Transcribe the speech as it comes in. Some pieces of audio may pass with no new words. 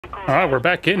Alright, we're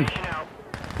back in.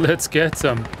 Let's get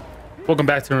some. Welcome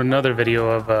back to another video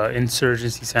of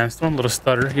Insurgency Sandstorm. A little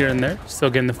stutter here and there. Still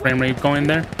getting the frame rate going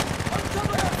there.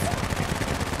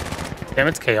 Damn,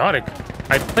 it's chaotic.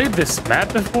 I played this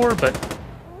map before, but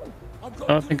I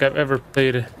don't think I've ever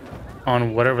played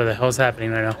on whatever the hell's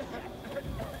happening right now.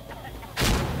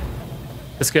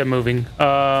 Let's get moving.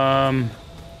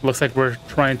 Looks like we're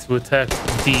trying to attack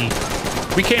D.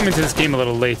 We came into this game a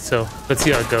little late, so let's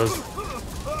see how it goes.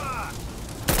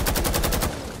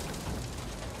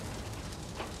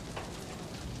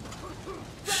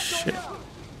 Shit.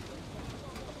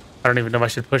 I don't even know if I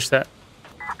should push that.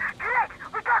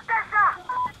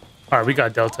 Alright, we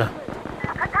got Delta.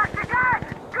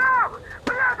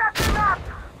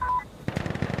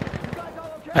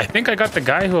 I think I got the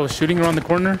guy who was shooting around the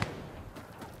corner.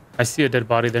 I see a dead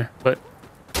body there, but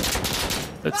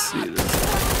let's see this.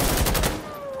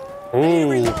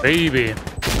 Oh, baby.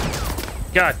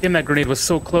 God damn, that grenade was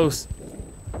so close.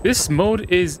 This mode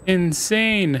is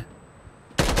insane.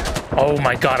 Oh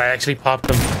my god, I actually popped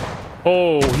him.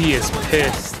 Oh, he is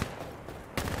pissed.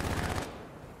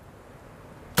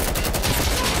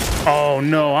 Oh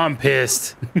no, I'm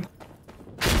pissed.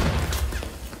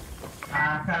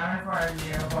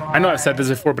 I know I've said this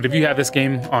before, but if you have this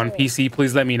game on PC,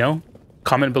 please let me know.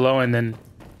 Comment below and then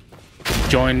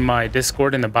join my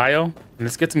Discord in the bio. And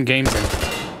let's get some games in.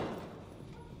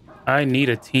 I need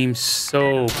a team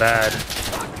so bad.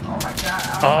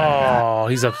 Oh,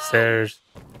 he's upstairs.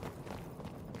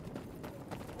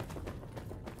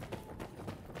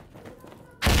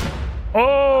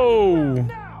 Oh!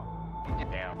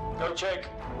 Go check.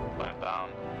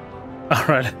 All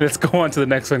right, let's go on to the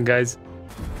next one, guys.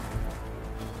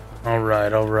 All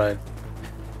right, all right.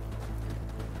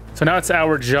 So now it's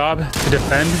our job to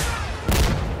defend.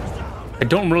 I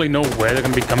don't really know where they're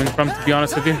going to be coming from, to be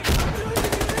honest with you.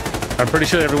 I'm pretty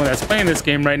sure everyone that's playing this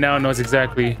game right now knows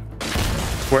exactly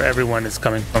where everyone is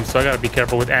coming from. So I got to be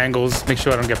careful with angles, make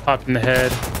sure I don't get popped in the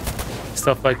head,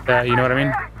 stuff like that. You know what I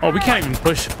mean? Oh, we can't even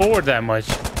push forward that much.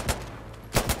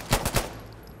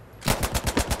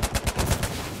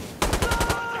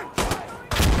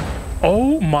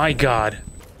 Oh my god.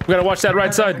 We gotta watch that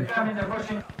right side.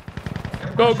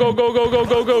 Go, go, go, go, go,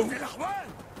 go, go.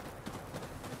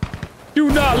 Do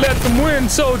not let them win,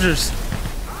 soldiers.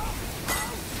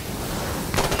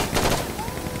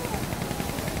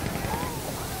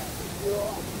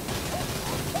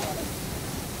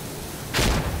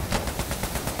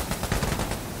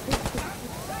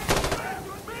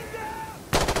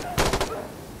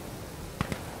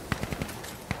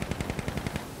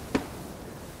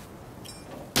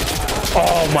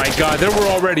 Oh my god, they were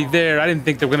already there. I didn't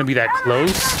think they were gonna be that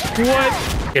close.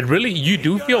 What? It really, you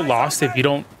do feel lost if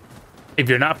you're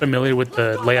not familiar with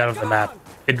the layout of the map.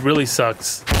 It really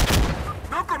sucks.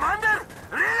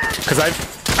 Because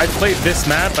I've played this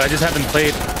map, but I just haven't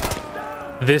played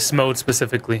this mode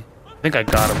specifically. I think I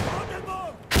got him.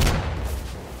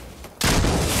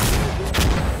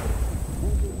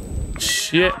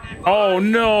 Shit. Oh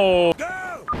no.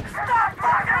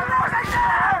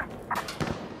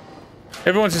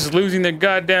 Everyone's just losing their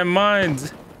goddamn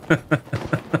minds.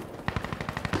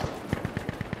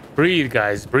 Breathe,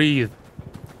 guys, breathe.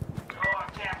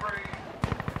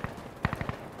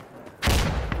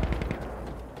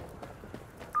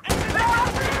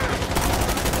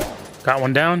 Got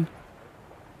one down.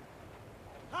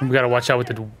 We gotta watch out with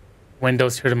the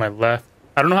windows here to my left.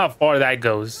 I don't know how far that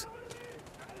goes.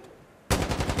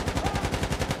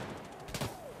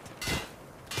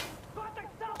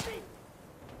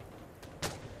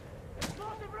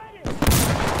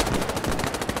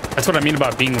 That's what I mean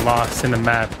about being lost in the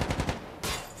map.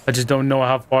 I just don't know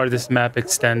how far this map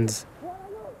extends.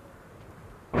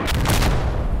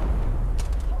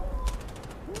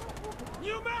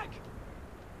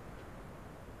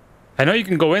 I know you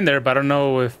can go in there, but I don't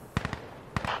know if...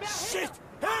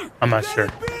 I'm not sure.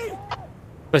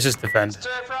 Let's just defend.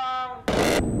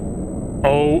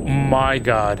 Oh my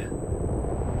god.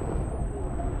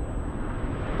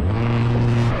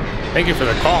 Thank you for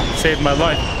the call. Saved my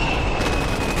life.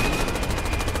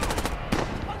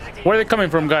 Where are they coming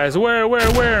from, guys? Where?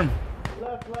 Left.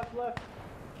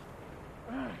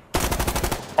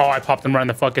 Oh, I popped them right in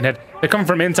the fucking head. They're coming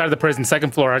from inside the prison, second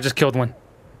floor. I just killed one.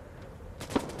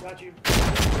 Got you.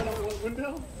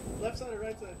 Window? Left side or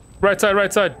right side? Right side,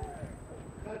 right side.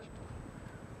 Got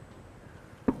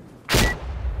you.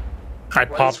 I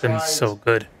popped them so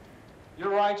good.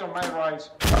 Your right or my right?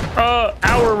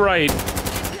 Our right.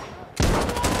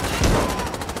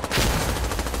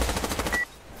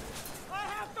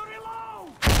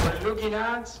 Looking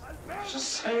at just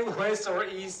say west or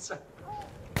east.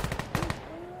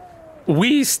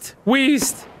 Weast.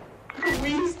 Weast.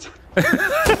 Weast.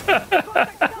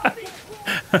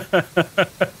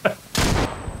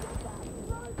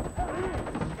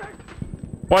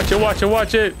 Watch it, watch it,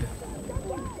 watch it.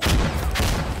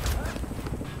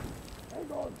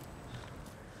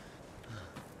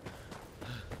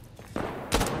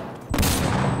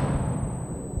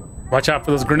 Watch out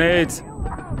for those grenades.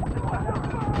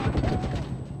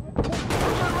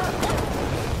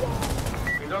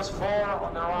 Windows 4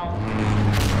 on their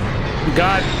own.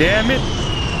 God damn it.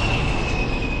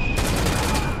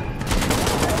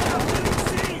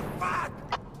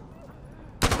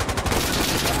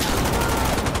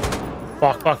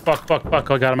 Fuck, fuck, fuck, fuck,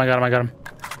 fuck. I got him, I got him, I got him.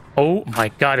 Oh my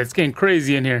god, it's getting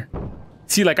crazy in here.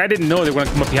 See, like, I didn't know they were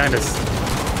gonna come up behind us.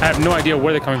 I have no idea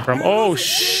where they're coming from. Oh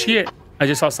shit. I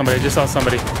just saw somebody, I just saw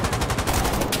somebody.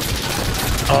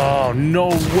 Oh, no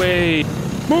way.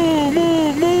 Move,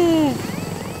 move, move.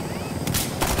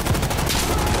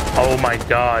 Oh my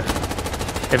god.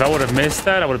 If I would have missed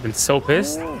that, I would have been so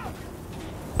pissed.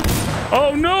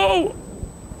 Oh no!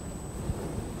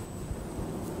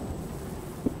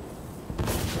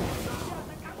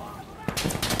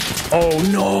 Oh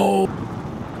no!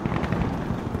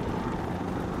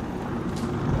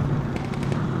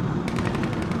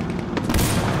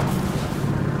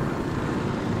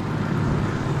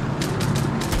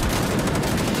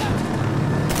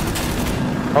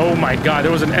 Oh my god,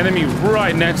 there was an enemy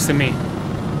right next to me.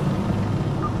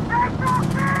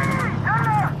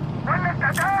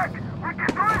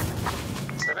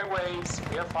 Seven ways.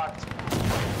 We are fucked.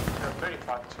 We're very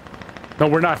fucked. No,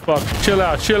 we're not fucked. Chill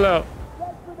out, chill out.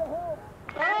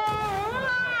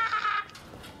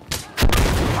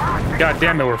 God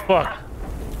damn it, we're fucked.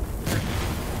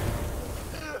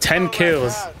 10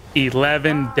 kills,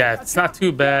 11 deaths. Not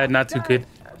too bad, not too good.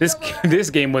 This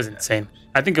game was insane.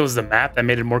 I think it was the map that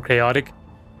made it more chaotic.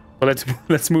 But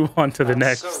let's move on to the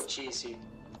next. So cheesy.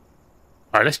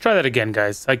 All right, let's try that again,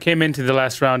 guys. I came into the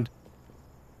last round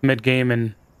mid-game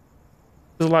and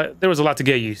there was a lot to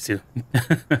get used to.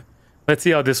 Let's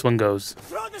see how this one goes.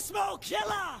 Throw the smoke,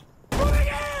 killer! Moving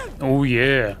in! Oh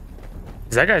yeah.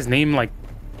 Is that guy's name like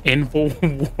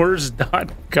Infowars.com?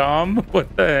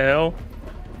 What the hell?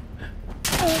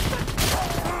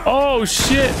 Oh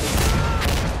shit!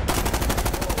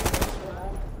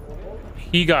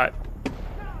 He got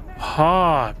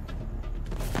popped.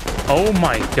 Oh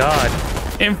my god.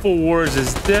 Infowars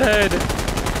is dead.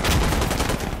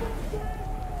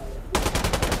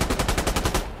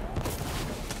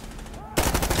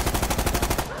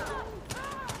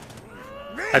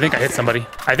 I think I hit somebody.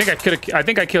 I think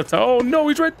I killed some. Oh no,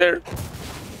 he's right there.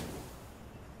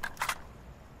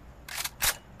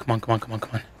 Come on, come on, come on,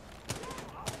 come on.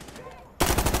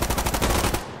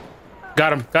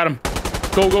 Got him, got him.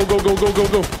 Go, go, go, go, go, go,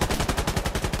 go.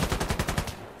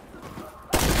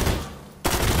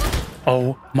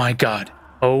 Oh my god.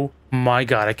 Oh my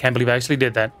god. I can't believe I actually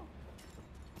did that.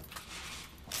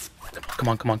 Come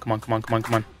on, come on, come on, come on, come on,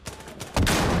 come on.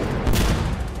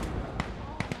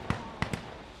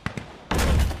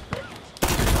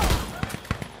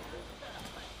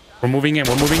 We're moving in,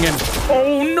 we're moving in.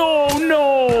 Oh no,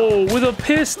 no! With a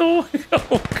pistol?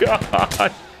 Oh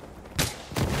god.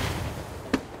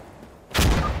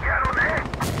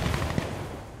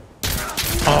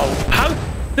 Oh, how?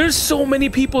 There's so many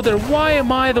people there. Why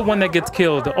am I the one that gets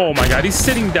killed? Oh my god, he's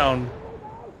sitting down.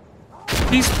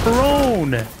 He's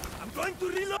prone. I'm going to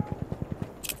reload.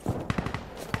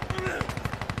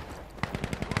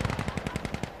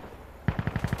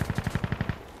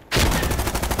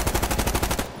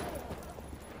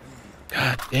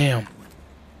 God damn.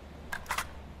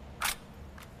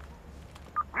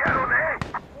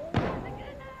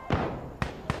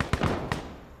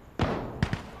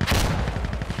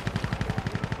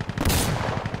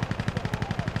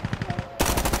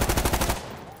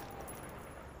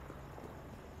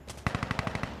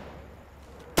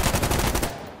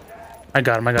 I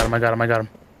got him, I got him, I got him, I got him.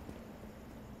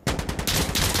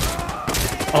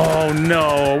 Oh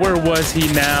no, where was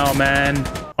he now, man?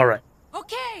 All right.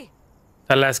 Okay.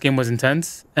 That last game was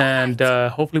intense, and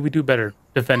hopefully we do better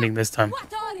defending this time.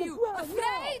 What are you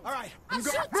afraid? All right, I'll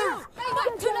shoot you.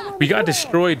 I do not. We got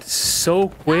destroyed so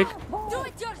quick, Do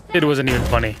it yourself. it wasn't even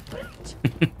funny.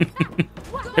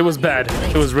 It was bad.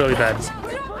 It was really bad. Drop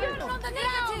you from the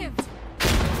negative.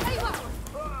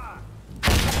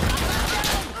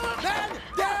 Man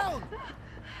down!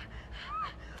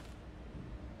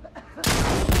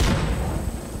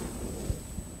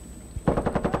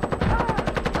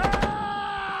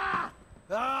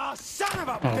 Ah, son of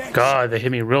a Oh bitch! god, they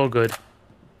hit me real good.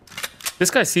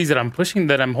 This guy sees that I'm pushing,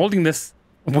 that I'm holding this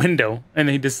window, and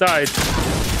he decides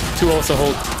two also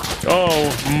hold.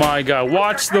 Oh my god.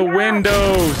 Watch the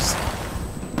windows.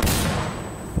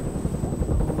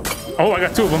 Oh, I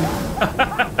got two of them.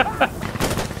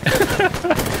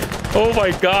 Oh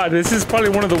my god. This is probably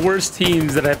one of the worst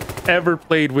teams that I've ever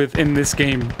played with in this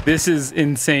game. This is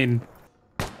insane.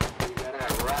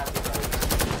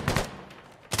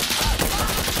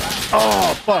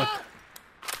 Oh, fuck.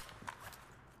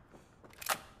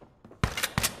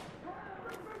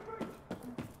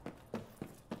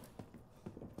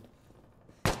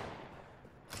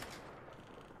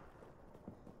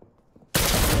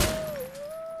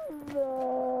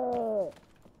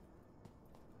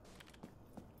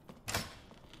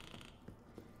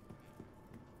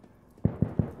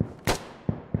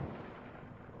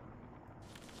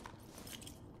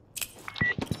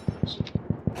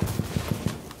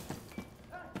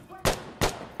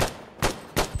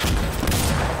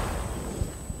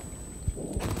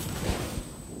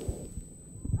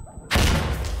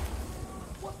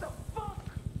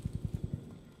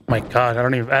 My god, I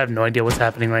have no idea what's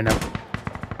happening right now.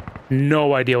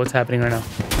 No idea what's happening right now.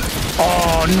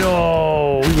 Oh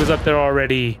no, he was up there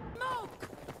already.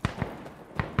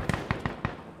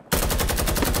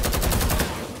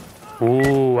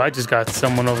 Ooh, I just got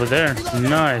someone over there.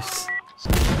 Nice.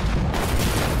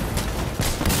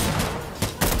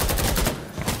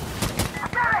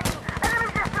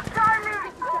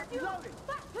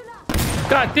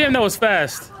 God damn, that was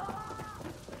fast.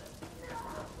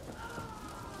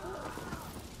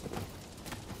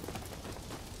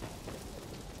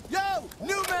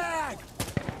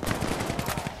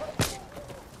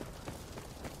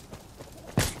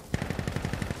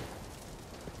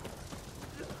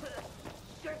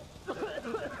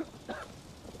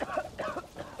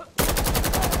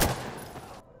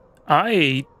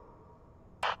 I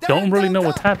don't really know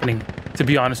what's happening, to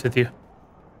be honest with you.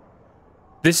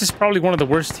 This is probably one of the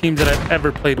worst teams that I've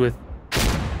ever played with.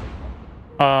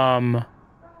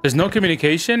 There's no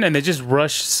communication and they just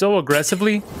rush so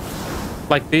aggressively.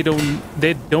 Like they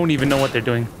don't even know what they're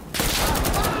doing.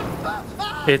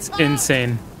 It's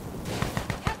insane.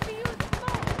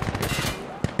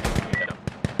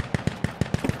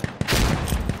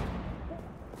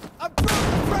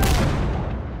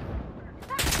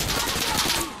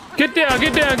 Get down,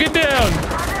 get down, get down!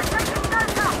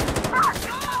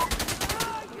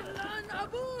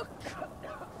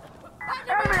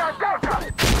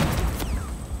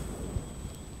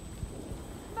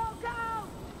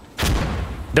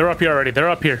 They're up here already, they're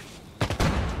up here.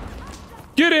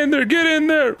 Get in there, get in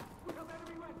there! Get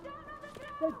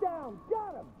down,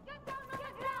 got him!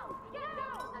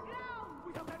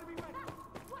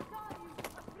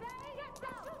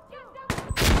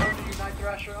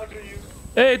 KINGTHRASHER under you.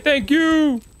 Hey, thank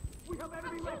you!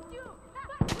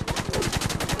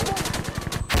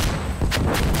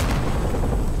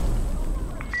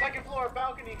 Second floor,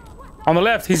 balcony. On the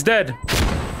left, he's dead.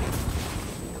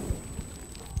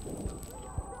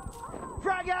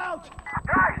 Frag out!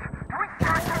 Guys, do we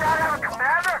seriously not have a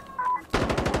commander?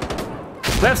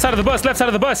 Left side of the bus, left side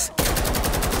of the bus.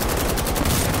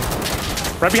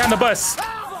 Right behind the bus.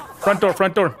 Front door,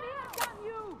 front door.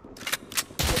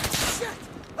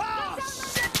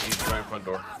 Front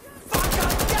door.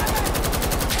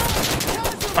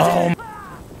 Oh.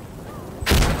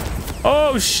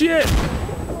 Oh shit.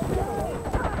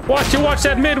 Watch it, watch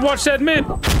that mid, watch that mid.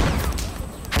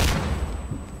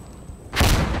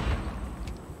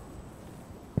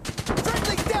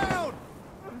 Friendly down!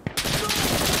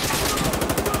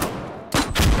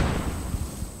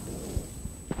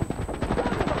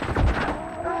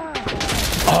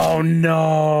 Oh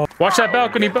no. Watch that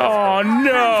balcony. Oh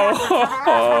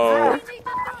no.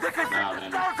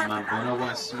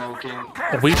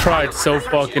 We tried so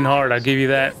fucking hard, I'll give you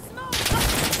that.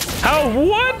 How?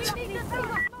 What?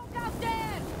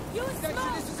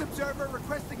 Section, this is Observer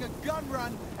requesting a gun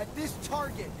run at this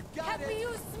target. You got it?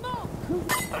 Use smoke.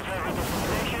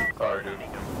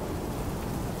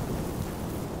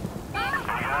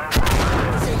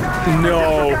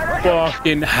 No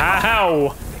fucking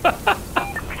how.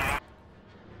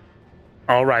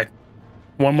 All right,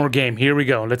 one more game. Here we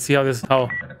go. Let's see how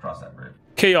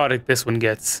chaotic this one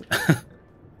gets.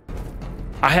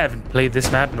 I haven't played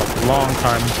this map in a long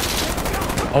time.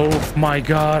 Oh my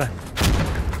god.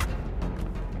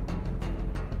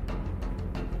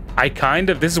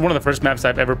 This is one of the first maps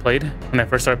I've ever played. When I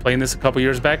first started playing this a couple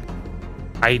years back,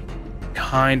 I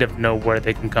kind of know where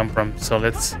they can come from. So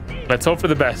let's hope for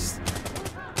the best.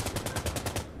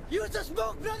 Use the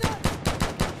smoke, brother!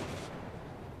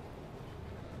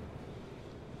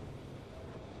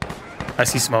 I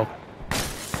see smoke.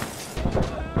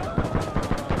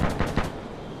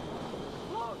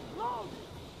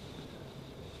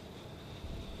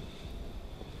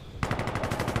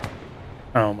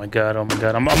 Oh my god, oh my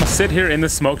god. I'm gonna sit here in the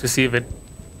smoke to see if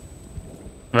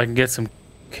I can get some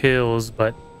kills,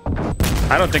 but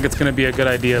I don't think it's gonna be a good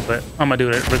idea, but I'm gonna do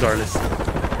it regardless.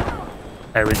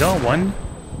 There we go.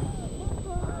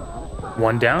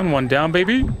 One down,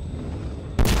 baby.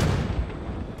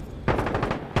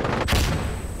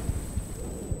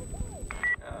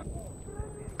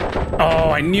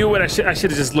 Oh, I knew it. I should have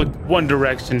just looked one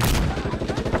direction.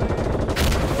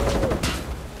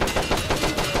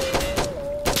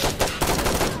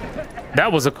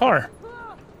 That was a car.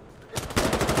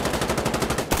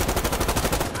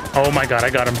 Oh my god, I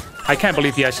got him. I can't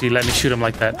believe he actually let me shoot him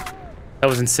like that. That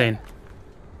was insane.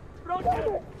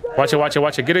 Watch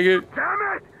it. Get it.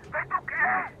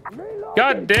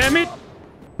 God damn it.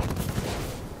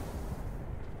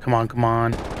 Come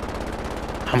on.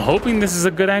 I'm hoping this is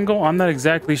a good angle. I'm not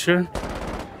exactly sure.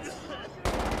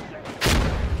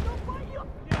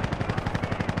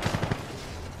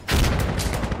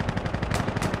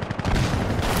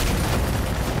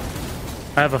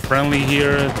 I have a friendly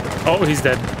here. Oh, he's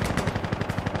dead.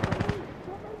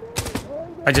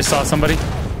 I just saw somebody.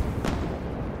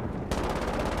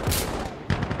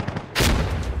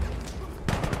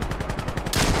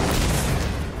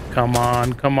 Come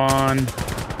on.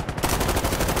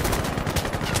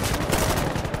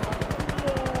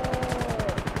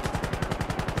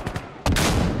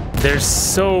 There's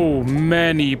so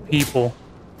many people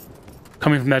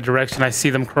coming from that direction. I see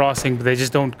them crossing, but they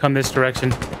just don't come this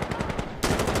direction.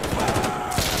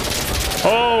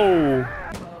 Oh!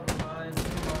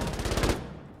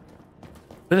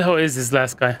 Where the hell is this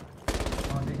last guy?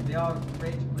 They all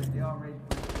rage quit.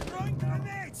 Throwing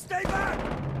grenades! Stay back!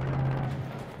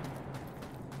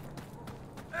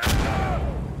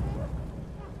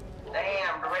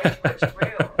 Damn, the rage quit's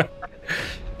real.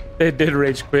 They did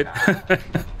rage quit.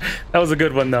 That was a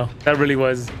good one, though. That really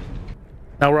was.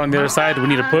 Now we're on the other side. We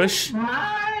need to push.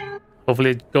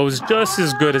 Hopefully it goes just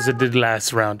as good as it did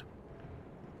last round.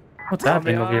 What's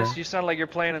happening over here? You sound like you're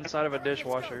playing inside of a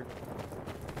dishwasher.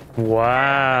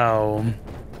 Wow.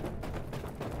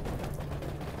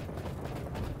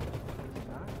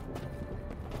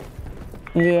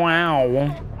 Wow.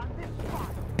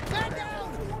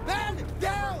 Man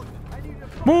down!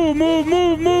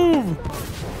 Move!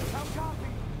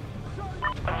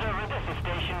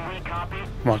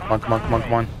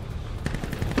 Come on.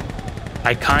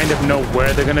 I kind of know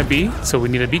where they're gonna be, so we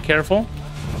need to be careful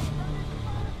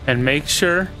and make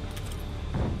sure.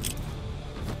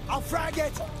 I'll frag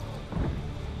it!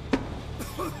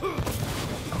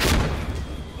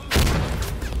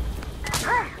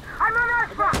 Hey, I'm on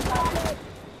Alpha!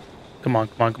 Come on.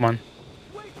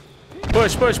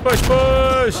 Push!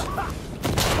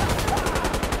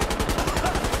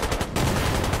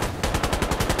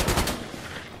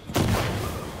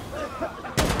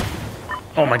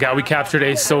 Oh my god, we captured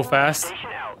Ace so fast.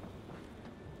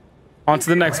 On to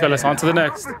the next, fellas. On to the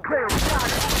next.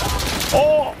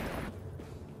 Oh!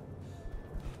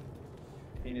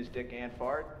 Penis, dick, and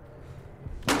fart.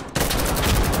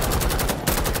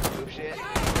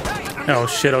 Oh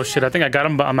shit. I think I got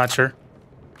him, but I'm not sure.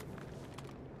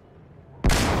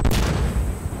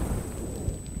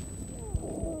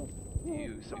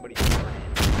 Somebody.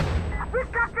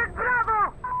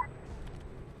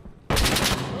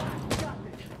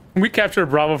 We captured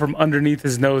Bravo from underneath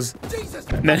his nose.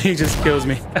 And then he just kills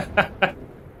me. You didn't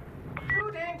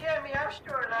get me. I'm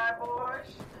still alive,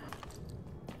 boys.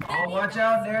 Oh, watch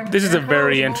out there. This is a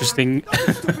very interesting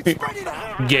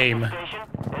game.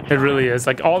 It really is.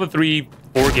 Like all the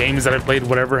 3-4 games that I've played,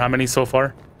 whatever, how many so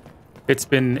far, it's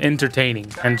been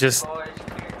entertaining and just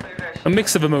a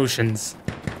mix of emotions.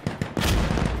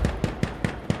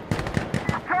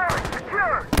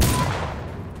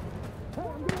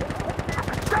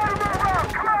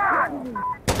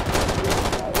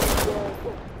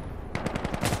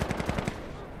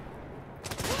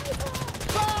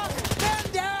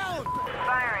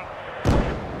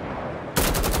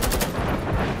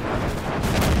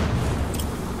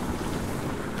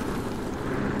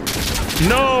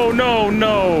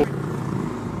 No.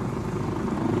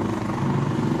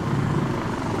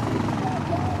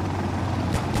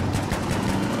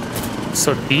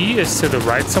 So D is to the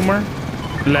right somewhere?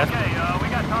 Left. Okay, we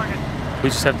got target. We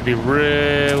just have to be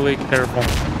really careful.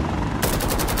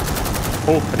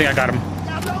 Oh, I think I got him.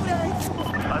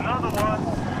 Another one.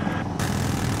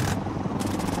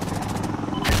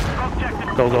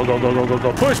 Go.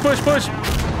 Push. There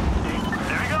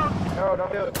we go. No,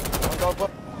 don't do it. Don't go.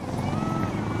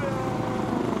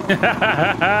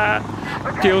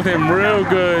 Killed him real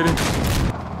good.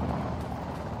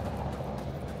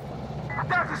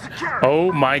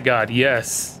 Oh my god,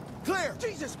 yes. Clear.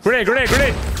 Jesus. Grenade, grenade,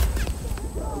 grenade.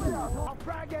 I'll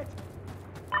frag it.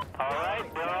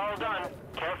 Alright, they're all done.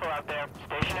 Careful out there.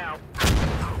 Station out.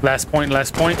 Last point,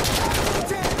 last point.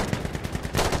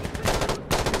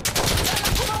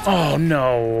 Oh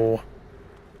no.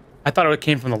 I thought it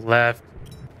came from the left.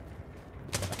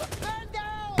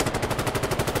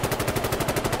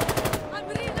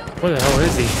 Where the hell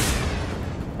is he?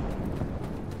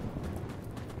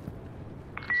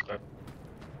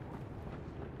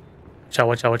 Watch out,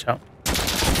 watch out, watch out.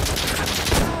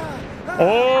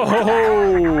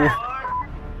 Oh!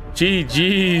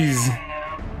 GG's.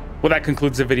 Well, that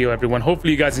concludes the video, everyone.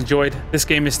 Hopefully you guys enjoyed. This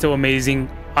game is still amazing.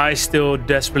 I still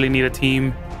desperately need a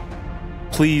team.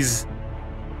 Please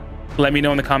let me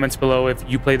know in the comments below if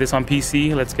you play this on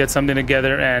PC. Let's get something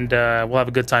together and we'll have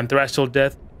a good time. Thrash till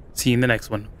death. See you in the next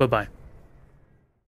one. Bye-bye.